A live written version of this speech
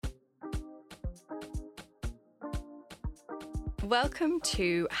Welcome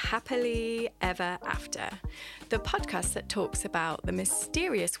to Happily Ever After, the podcast that talks about the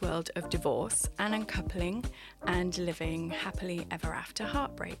mysterious world of divorce and uncoupling and living happily ever after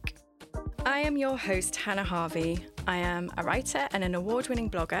heartbreak. I am your host, Hannah Harvey. I am a writer and an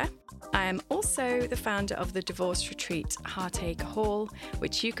award-winning blogger. I am also the founder of the divorce retreat Heartache Hall,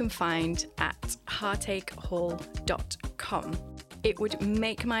 which you can find at heartaachehall.com. It would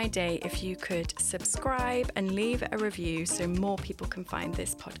make my day if you could subscribe and leave a review so more people can find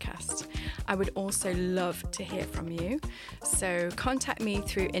this podcast. I would also love to hear from you. So contact me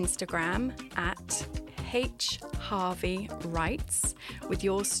through Instagram at HHarveyWrites with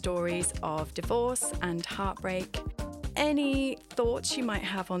your stories of divorce and heartbreak. Any thoughts you might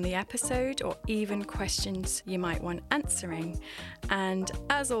have on the episode or even questions you might want answering. And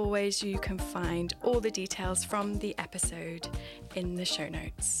as always, you can find all the details from the episode in the show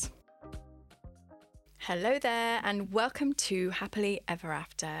notes. Hello there and welcome to Happily Ever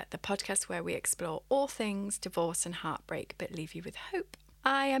After, the podcast where we explore all things divorce and heartbreak but leave you with hope.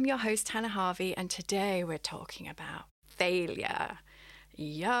 I am your host, Hannah Harvey, and today we're talking about failure.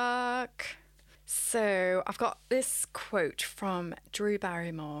 Yuck. So I've got this quote from Drew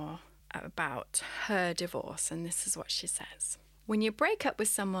Barrymore about her divorce, and this is what she says. When you break up with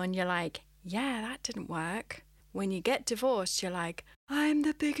someone, you're like, yeah, that didn't work. When you get divorced, you're like, I'm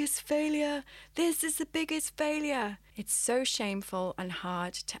the biggest failure. This is the biggest failure. It's so shameful and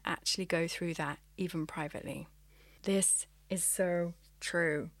hard to actually go through that, even privately. This is so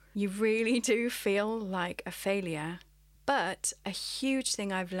true. You really do feel like a failure. But a huge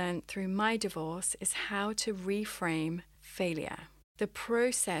thing I've learned through my divorce is how to reframe failure. The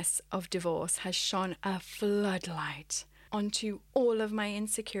process of divorce has shone a floodlight onto all of my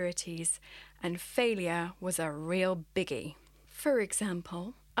insecurities, and failure was a real biggie. For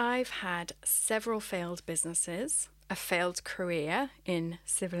example, I've had several failed businesses, a failed career in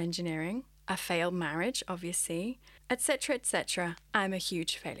civil engineering, a failed marriage, obviously, etc., etc. I'm a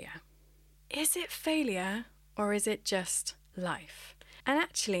huge failure. Is it failure? Or is it just life? And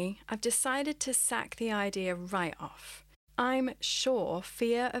actually, I've decided to sack the idea right off. I'm sure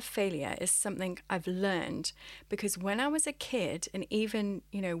fear of failure is something I've learned because when I was a kid and even,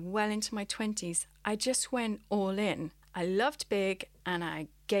 well into my 20s, I just went all in. I loved big and I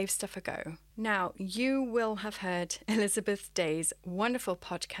gave stuff a go. Now, you will have heard Elizabeth Day's wonderful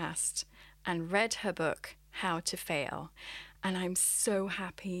podcast and read her book, How to Fail. And I'm so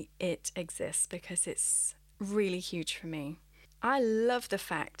happy it exists because it's really huge for me. I love the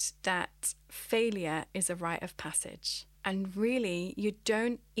fact that failure is a rite of passage. And really, you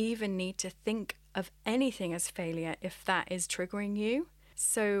don't even need to think of anything as failure if that is triggering you.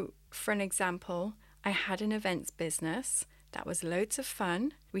 So, for an example, I had an events business that was loads of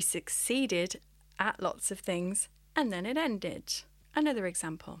fun. We succeeded at lots of things, and then it ended. Another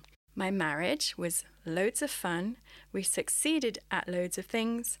example, my marriage was loads of fun. We succeeded at loads of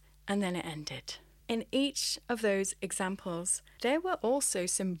things, and then it ended. In each of those examples, there were also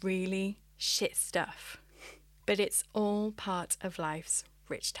some really shit stuff, but it's all part of life's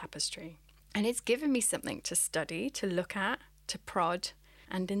rich tapestry. And it's given me something to study, to look at, to prod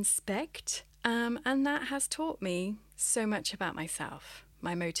and inspect. And that has taught me so much about myself,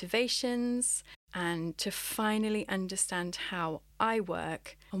 my motivations, and to finally understand how I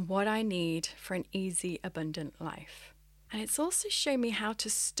work and what I need for an easy, abundant life. And it's also shown me how to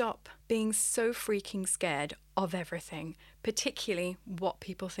stop being so freaking scared of everything, particularly what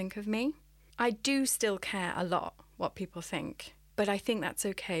people think of me. I do still care a lot what people think, but I think that's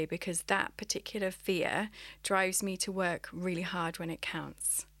okay because that particular fear drives me to work really hard when it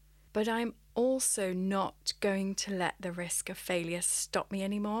counts. But I'm also not going to let the risk of failure stop me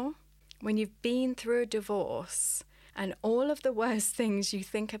anymore. When you've been through a divorce and all of the worst things you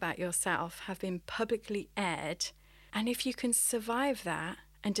think about yourself have been publicly aired, and if you can survive that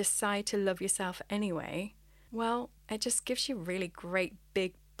and decide to love yourself anyway, well, it just gives you really great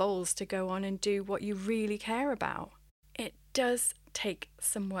big balls to go on and do what you really care about. It does take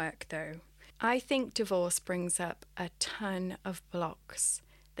some work though. I think divorce brings up a ton of blocks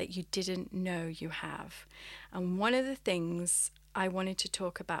that you didn't know you have. And one of the things I wanted to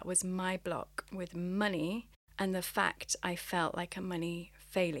talk about was my block with money and the fact I felt like a money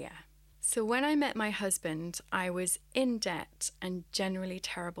failure. So when I met my husband, I was in debt and generally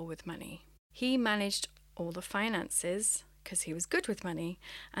terrible with money. He managed all the finances because he was good with money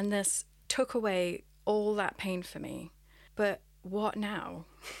and thus took away all that pain for me. But what now?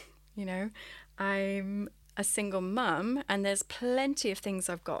 I'm a single mum and there's plenty of things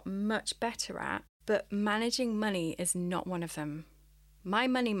I've got much better at, but managing money is not one of them. My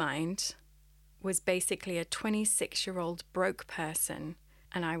money mind was basically a 26-year-old broke person,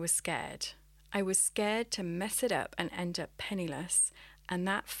 and I was scared. I was scared to mess it up and end up penniless, and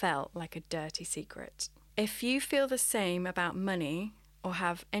that felt like a dirty secret. If you feel the same about money or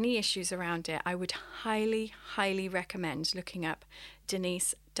have any issues around it, I would highly, highly recommend looking up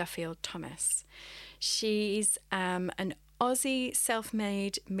Denise Duffield Thomas. She's an Aussie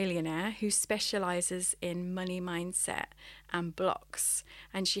self-made millionaire who specializes in money mindset and blocks.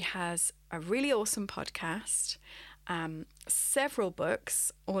 And she has a really awesome podcast, several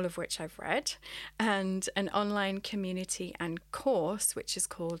books, all of which I've read, and an online community and course, which is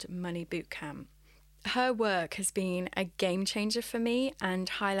called Money Bootcamp. Her work has been a game changer for me and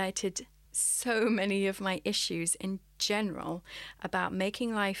highlighted so many of my issues in general about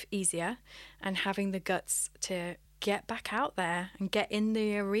making life easier and having the guts to get back out there and get in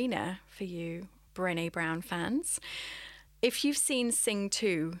the arena for you Brené Brown fans. If you've seen Sing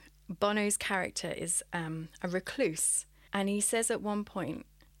 2, Bono's character is a recluse, and he says at one point,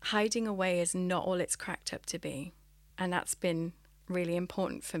 hiding away is not all it's cracked up to be. And that's been really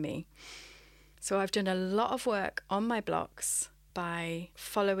important for me. So I've done a lot of work on my blocks by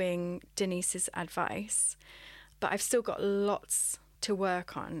following Denise's advice, but I've still got lots to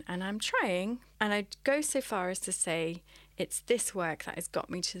work on, and I'm trying. And I'd go so far as to say it's this work that has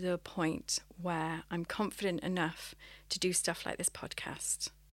got me to the point where I'm confident enough to do stuff like this podcast.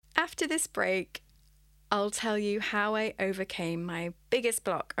 After this break, I'll tell you how I overcame my biggest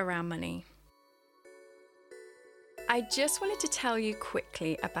block around money. I just wanted to tell you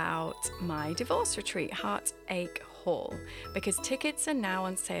quickly about my divorce retreat, Heartache Hall, because tickets are now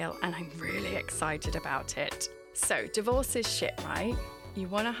on sale and I'm really excited about it. So, divorce is shit, right? You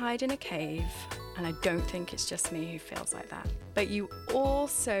want to hide in a cave, and I don't think it's just me who feels like that. But you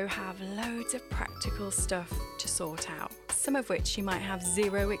also have loads of practical stuff to sort out, some of which you might have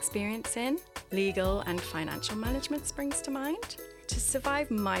zero experience in. Legal and financial management springs to mind. To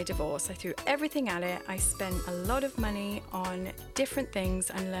survive my divorce, I threw everything at it. I spent a lot of money on different things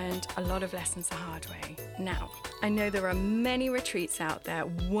and learned a lot of lessons the hard way. Now, I know there are many retreats out there,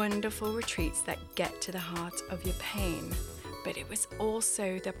 wonderful retreats that get to the heart of your pain. But it was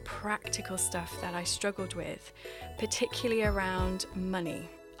also the practical stuff that I struggled with, particularly around money.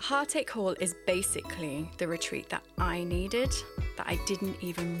 Heartache Hall is basically the retreat that I needed, that I didn't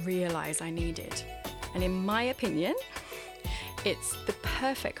even realize I needed. And in my opinion, it's the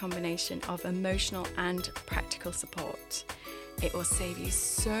perfect combination of emotional and practical support. It will save you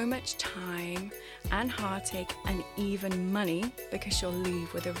so much time and heartache and even money because you'll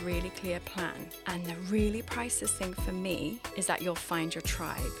leave with a really clear plan. And the really priceless thing for me is that you'll find your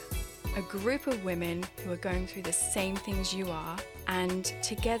tribe. A group of women who are going through the same things you are, and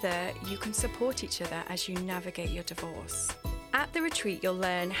together you can support each other as you navigate your divorce. At the retreat, you'll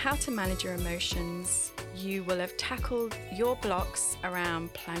learn how to manage your emotions. You will have tackled your blocks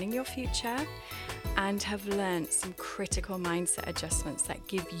around planning your future and have learned some critical mindset adjustments that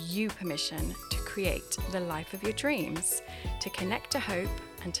give you permission to create the life of your dreams, to connect to hope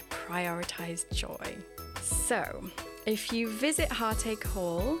and to prioritize joy. So, if you visit Heartache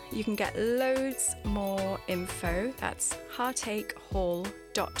Hall, you can get loads more info. That's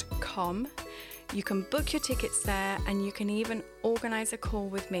heartachehall.com. You can book your tickets there, and you can even organize a call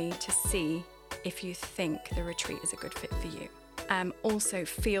with me to see if you think the retreat is a good fit for you. Also,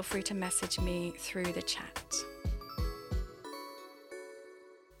 feel free to message me through the chat.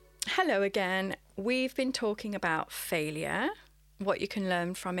 Hello again. We've been talking about failure, what you can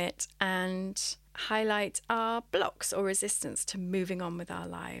learn from it, and highlight our blocks or resistance to moving on with our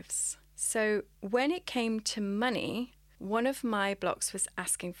lives. So when it came to money, one of my blocks was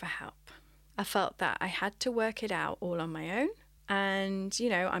asking for help. I felt that I had to work it out all on my own. And,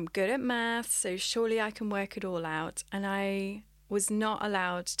 I'm good at math, so surely I can work it all out. And I was not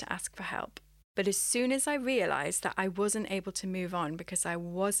allowed to ask for help. But as soon as I realized that I wasn't able to move on because I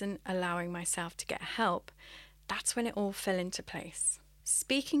wasn't allowing myself to get help, that's when it all fell into place.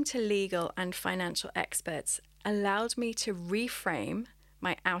 Speaking to legal and financial experts allowed me to reframe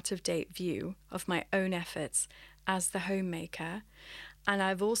my out-of-date view of my own efforts as the homemaker. And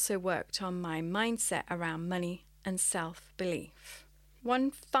I've also worked on my mindset around money and self-belief. One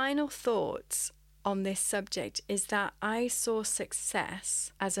final thought on this subject is that I saw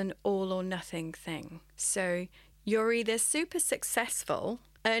success as an all or nothing thing. So you're either super successful,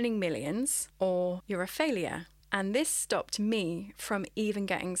 earning millions, or you're a failure. And this stopped me from even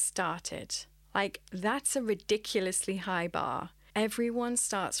getting started. That's a ridiculously high bar. Everyone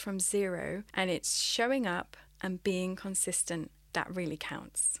starts from zero, and it's showing up and being consistent that really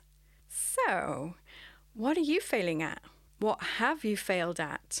counts. So, what are you failing at? What have you failed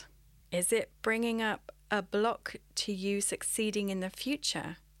at? Is it bringing up a block to you succeeding in the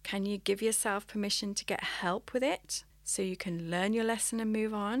future? Can you give yourself permission to get help with it so you can learn your lesson and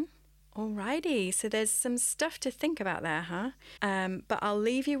move on? Alrighty, so there's some stuff to think about there, huh? But I'll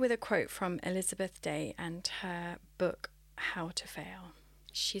leave you with a quote from Elizabeth Day and her book, How to Fail.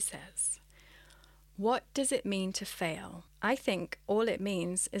 She says, "What does it mean to fail? I think all it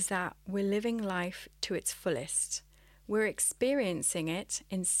means is that we're living life to its fullest. We're experiencing it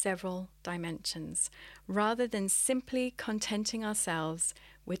in several dimensions, rather than simply contenting ourselves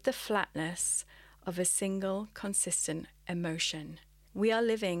with the flatness of a single consistent emotion. We are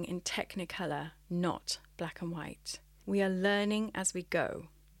living in technicolor, not black and white. We are learning as we go.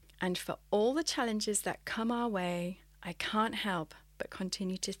 And for all the challenges that come our way, I can't help but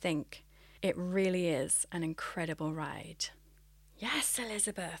continue to think it really is an incredible ride." Yes,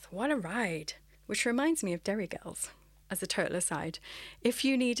 Elizabeth, what a ride. Which reminds me of Derry Girls. As a total aside, if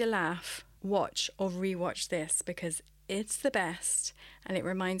you need a laugh, watch or rewatch this because it's the best and it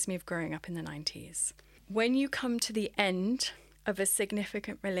reminds me of growing up in the 90s. When you come to the end of a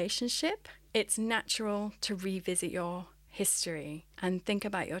significant relationship, it's natural to revisit your history and think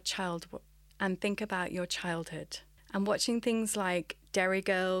about your childhood. And watching things like Derry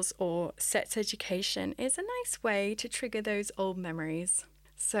Girls or Sex Education is a nice way to trigger those old memories.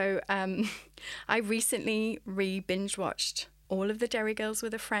 So I recently binge watched all of the Derry Girls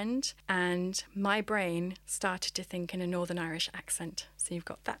with a friend, and my brain started to think in a Northern Irish accent. So you've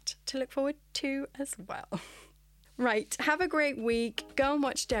got that to look forward to as well. Right, have a great week. Go and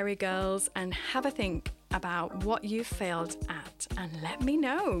watch Derry Girls and have a think about what you failed at and let me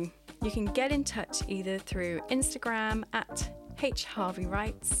know. You can get in touch either through Instagram at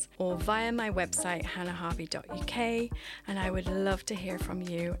HHarveyWrites or via my website hannahharvey.uk, and I would love to hear from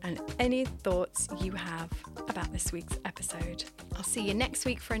you and any thoughts you have about this week's episode. I'll see you next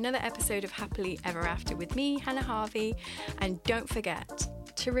week for another episode of Happily Ever After with me, Hannah Harvey, and don't forget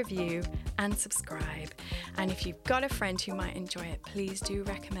to review and subscribe. And if you've got a friend who might enjoy it, please do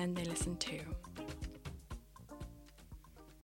recommend they listen too.